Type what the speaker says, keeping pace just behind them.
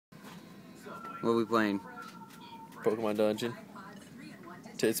What are we playing? Pokemon Dungeon.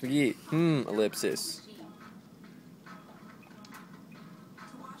 Tits McGee. Ellipsis.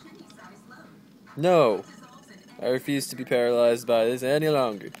 No. I refuse to be paralyzed by this any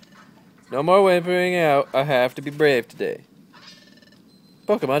longer. No more whimpering out. I have to be brave today.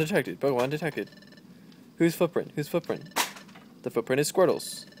 Pokemon detected. Pokemon detected. Whose footprint? Whose footprint? The footprint is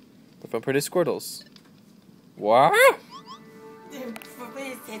Squirtle's. The footprint is Squirtle's. What? The footprint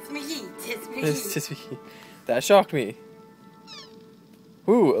is Tits McGee. Tits It's McGee. just- That shocked me.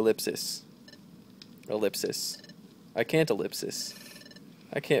 Ooh, ellipsis. Ellipsis. I can't ellipsis.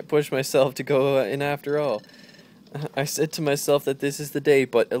 I can't push myself to go in after all. I said to myself that this is the day,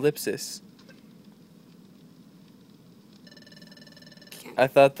 but ellipsis. I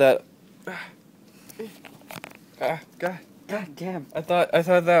thought that. God. God damn. I thought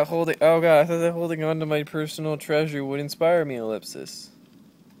that holding. Oh God! I thought that holding on to my personal treasure would inspire me. Ellipsis.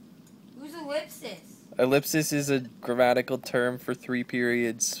 Who's ellipsis? Ellipsis is a grammatical term for 3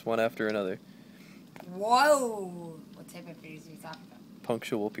 periods, one after another. Whoa. What type of periods are you talking about?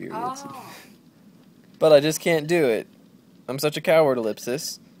 Punctual periods. Oh. But I just can't do it. I'm such a coward,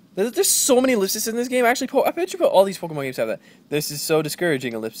 ellipsis. There's so many ellipsis in this game. Actually, I bet you all these Pokemon games have that. This is so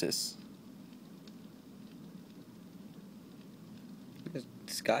discouraging, ellipsis. The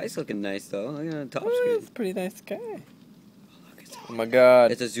sky's looking nice though. Look at the top Oh, screen. it's a pretty nice guy. Oh my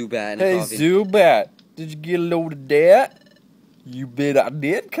God. It's a Zubat and a Hey, coffee. Zubat. Did you get a load of that? You bet I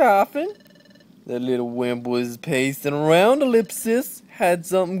did, Coffin. That little wimp was pacing around, ellipsis. Had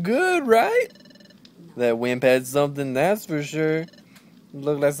something good, right? That wimp had something, that's for sure.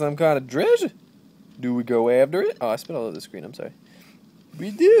 Looked like some kind of treasure. Do we go after it? Oh, I spit all over the screen. I'm sorry.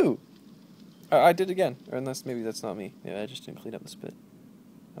 We do. I did again. Or unless maybe that's not me. Yeah, I just didn't clean up the spit.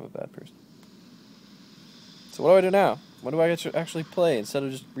 I'm a bad person. So what do I do now? What do I get to actually play instead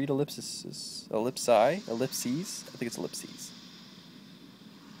of just read ellipses? Ellipsi? Ellipses? I think it's ellipses.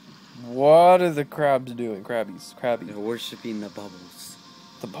 What are the crabs doing? Crabbies. They're Crabbies. worshipping the bubbles.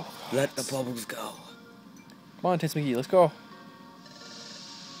 The bubble. Let the bubbles go. Come on, Tits McGee. Let's go.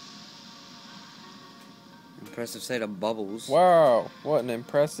 Impressive sight of bubbles. Wow. What an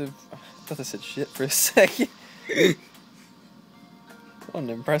impressive... I thought I said shit for a second. What an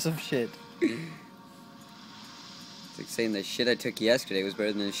impressive shit. It's like saying the shit I took yesterday was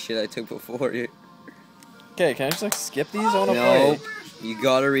better than the shit I took before. Okay, can I just like skip these? I want to No, play. you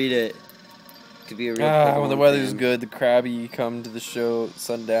gotta read it. Could be a real When the Pokemon weather's fan. good, the crabby come to the show at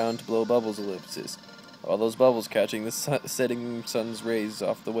sundown to blow bubbles, ellipses. All those bubbles catching the setting sun's rays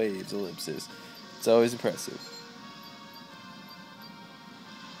off the waves, ellipses. It's always impressive.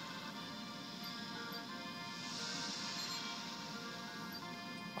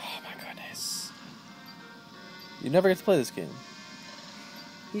 Oh my goodness. You never get to play this game.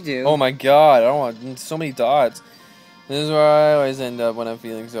 You do. Oh my God, I don't want so many dots. This is where I always end up when I'm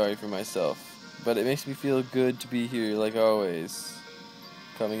feeling sorry for myself. But it makes me feel good to be here, like always.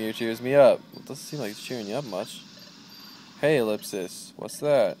 Coming here cheers me up. It doesn't seem like it's cheering you up much. Hey, ellipsis. What's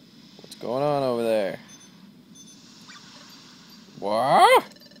that? What's going on over there? What?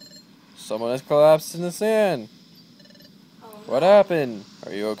 Someone has collapsed in the sand. What happened?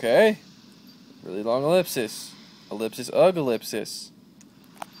 Are you okay? Really long ellipsis. Ellipsis, ugh, ellipsis.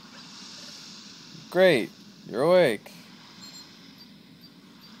 Great. You're awake.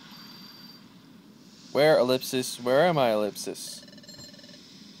 Where, ellipsis? Where am I, ellipsis?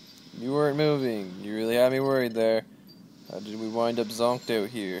 You weren't moving. You really had me worried there. How did we wind up zonked out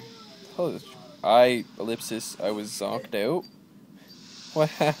here? Oh, ellipsis, I was zonked out? What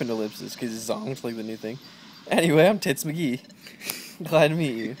happened, ellipsis? Because zonked like the new thing. Anyway, I'm Tits McGee. Glad to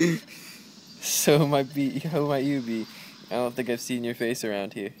meet you. So who might you be? I don't think I've seen your face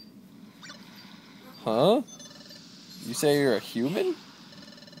around here. Huh? You say you're a human?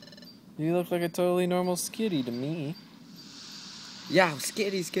 You look like a totally normal skitty to me. Yeah,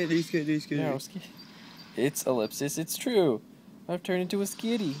 skitty. Yeah, skitty. It's ellipsis, it's true. I've turned into a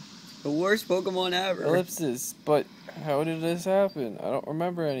skitty. The worst Pokemon ever. Ellipsis, but how did this happen? I don't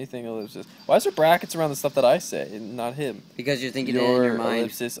remember anything, ellipsis. Why is there brackets around the stuff that I say and not him? Because you're thinking it in your mind.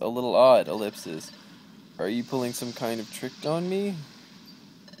 Ellipsis, a little odd, ellipsis. Are you pulling some kind of trick on me?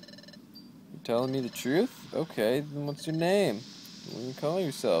 You telling me the truth? Okay, then what's your name? What do you call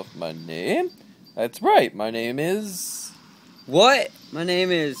yourself? My name? That's right, my name is... What? My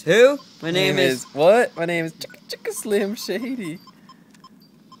name is who? My name is... What? My name is Chicka Slim Shady.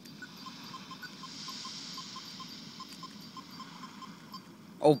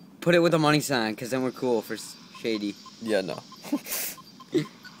 Oh, put it with a money sign, because then we're cool for shady. Yeah, no.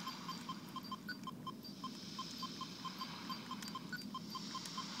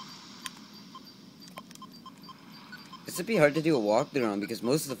 This would be hard to do a walkthrough on because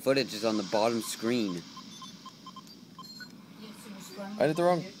most of the footage is on the bottom screen. I did the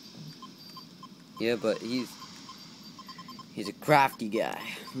wrong. Yeah, but he's a crafty guy.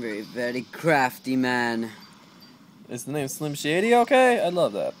 Very, very crafty man. Is the name Slim Shady okay? I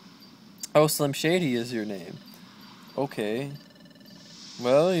love that. Oh, Slim Shady is your name. Okay.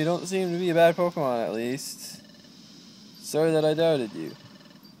 Well, you don't seem to be a bad Pokemon, at least. Sorry that I doubted you.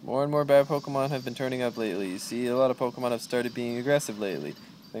 More and more bad Pokemon have been turning up lately. You see, a lot of Pokemon have started being aggressive lately.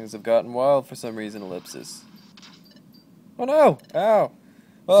 Things have gotten wild for some reason, Ellipsis. Oh no! Ow!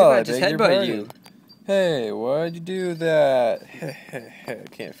 Oh, I just beg your headbutted pardon. you. Hey, why'd you do that?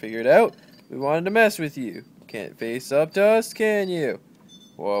 Can't figure it out. We wanted to mess with you. Can't face up to us, can you?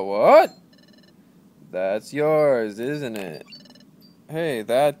 What? That's yours, isn't it? Hey,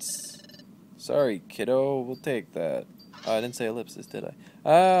 that's... Sorry, kiddo. We'll take that. Oh, I didn't say Ellipsis, did I?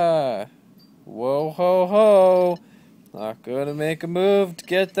 Ah! Whoa, ho, ho! Not gonna make a move to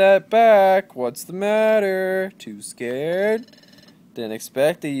get that back. What's the matter? Too scared? Didn't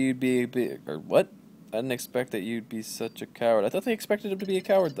expect that you'd be... Or what? I didn't expect that you'd be such a coward. I thought they expected him to be a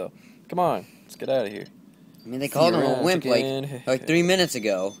coward, though. Come on, let's get out of here. I mean, they called him a wimp like 3 minutes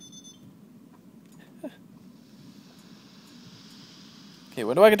ago. Okay,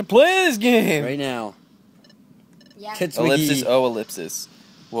 when do I get to play this game? Right now. Yeah. Tits Ellipsis, McGee. oh, Ellipsis.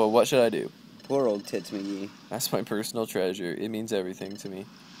 Well, what should I do? Poor old Tits McGee. That's my personal treasure. It means everything to me.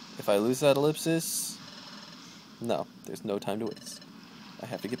 If I lose that Ellipsis, no, there's no time to waste. I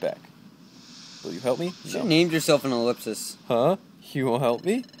have to get back. Will you help me? You should have named yourself an Ellipsis. Huh? You won't help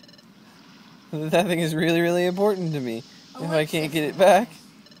me? That thing is really, really important to me. If I can't get it back,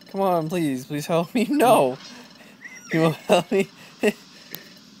 come on, please help me. No, you won't help me.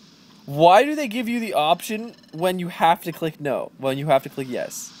 Why do they give you the option when you have to click no? When you have to click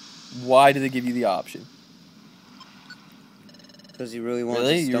yes? Why do they give you the option? Because you really want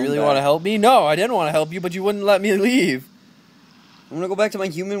Really? to You really want to help me? No, I didn't want to help you, but you wouldn't let me leave. I'm going to go back to my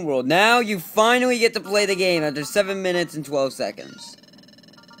human world. Now you finally get to play the game after 7 minutes and 12 seconds.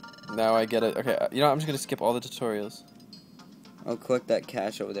 Now I get it. Okay, you know what? I'm just going to skip all the tutorials. I'll click that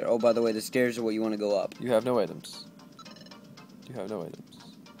cache over there. Oh, by the way, the stairs are what you want to go up. You have no items. You have no items.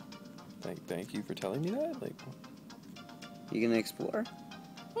 Thank you for telling me that. Like, You gonna explore?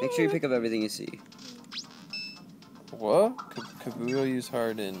 Make sure you pick up everything you see. what? Kabuto use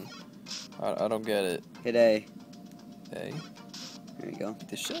Harden. I don't get it. Hit A. Hey, There you go. beat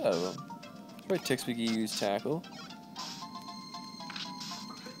the shit out of him. That's right, Tix McGee use Tackle.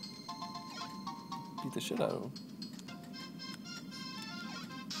 Beat the shit out of him.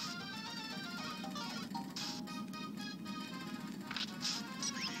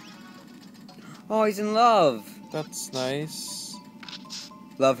 Oh, he's in love. That's nice.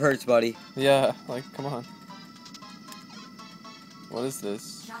 Love hurts, buddy. Yeah, like, come on. What is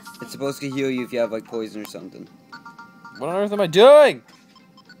this? It's supposed to heal you if you have, like, poison or something. What on earth am I doing?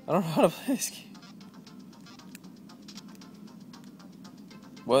 I don't know how to play this game.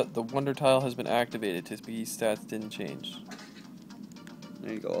 What? The Wonder Tile has been activated. Tisby's stats didn't change.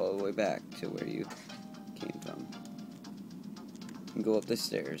 There you go, all the way back to where you came from. And go up the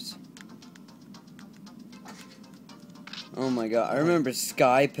stairs. Oh my god, I remember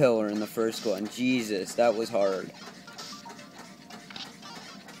Sky Pillar in the first one. Jesus, that was hard.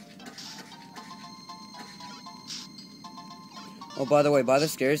 Oh, by the way, by the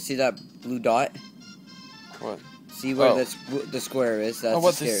stairs, see that blue dot? What? See where Oh. the square is? That's Oh,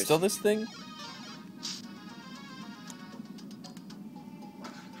 what? the There's stairs. still this thing?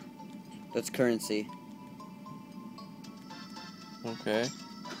 That's currency. Okay.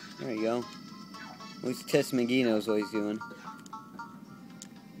 There you go. At least Tits McGee knows what he's doing.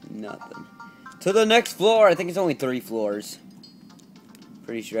 Nothing. To the next floor! I think it's only 3 floors.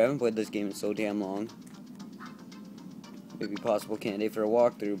 Pretty sure I haven't played this game in so damn long. Maybe possible candidate for a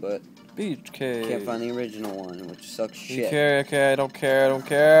walkthrough, but Beach cave. can't find the original one, which sucks shit. Okay, I don't care.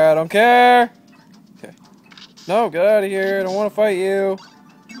 Okay. No, get out of here. I don't want to fight you.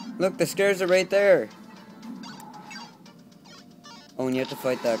 Look, the stairs are right there. Oh, and you have to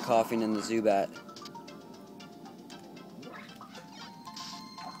fight that coughing and the Zubat.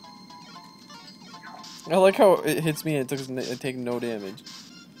 I like how it hits me and it takes no damage.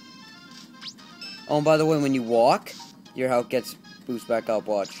 Oh, and by the way, when you walk, your health gets boosted back up,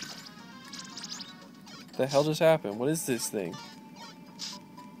 watch. What the hell just happened? What is this thing?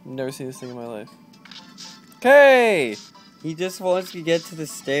 I've never seen this thing in my life. Okay! He just wants to get to the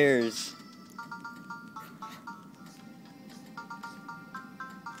stairs.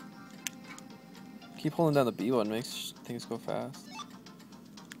 Keep holding down the B one, makes things go fast.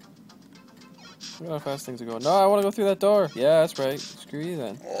 Look how fast things are going. No, I want to go through that door. Yeah, that's right. Screw you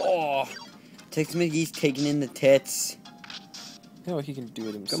then. Oh, Tits McGee's taking in the tits. You know what, he can do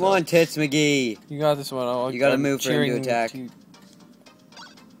it himself. Come on, Tits McGee. You got this one. You gotta I'm move for him to cheering attack. you.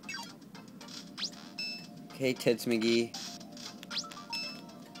 Okay, Tits McGee.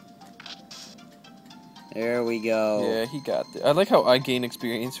 There we go. Yeah, he got this. I like how I gain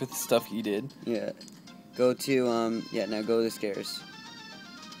experience with the stuff he did. Yeah. Go to, yeah, now go to the stairs.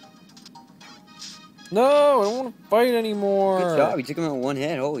 No, I don't want to fight anymore. Good job, you took him out with one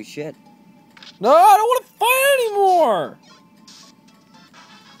hit. Holy shit. No, I don't want to fight anymore.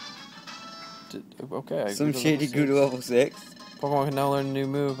 Okay. I Some grew to shady level grew to 6. level 6. Pokemon can now learn a new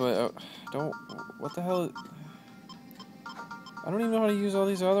move, but don't. What the hell? I don't even know how to use all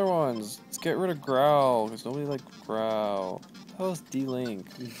these other ones. Let's get rid of Growl, because nobody likes Growl. What the hell is D-Link?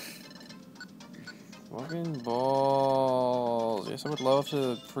 Fucking balls. Yes, I would love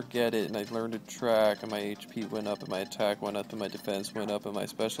to forget it, and I learned to track, and my HP went up, and my attack went up, and my defense went up, and my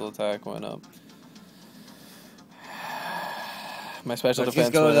special attack went up. My special Let's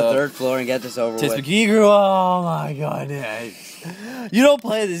defense just go to went the up. third floor and get this over Tits with. McGee grew. Oh my goodness! You don't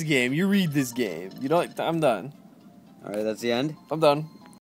play this game. You read this game. You don't. I'm done. Alright, that's the end. I'm done.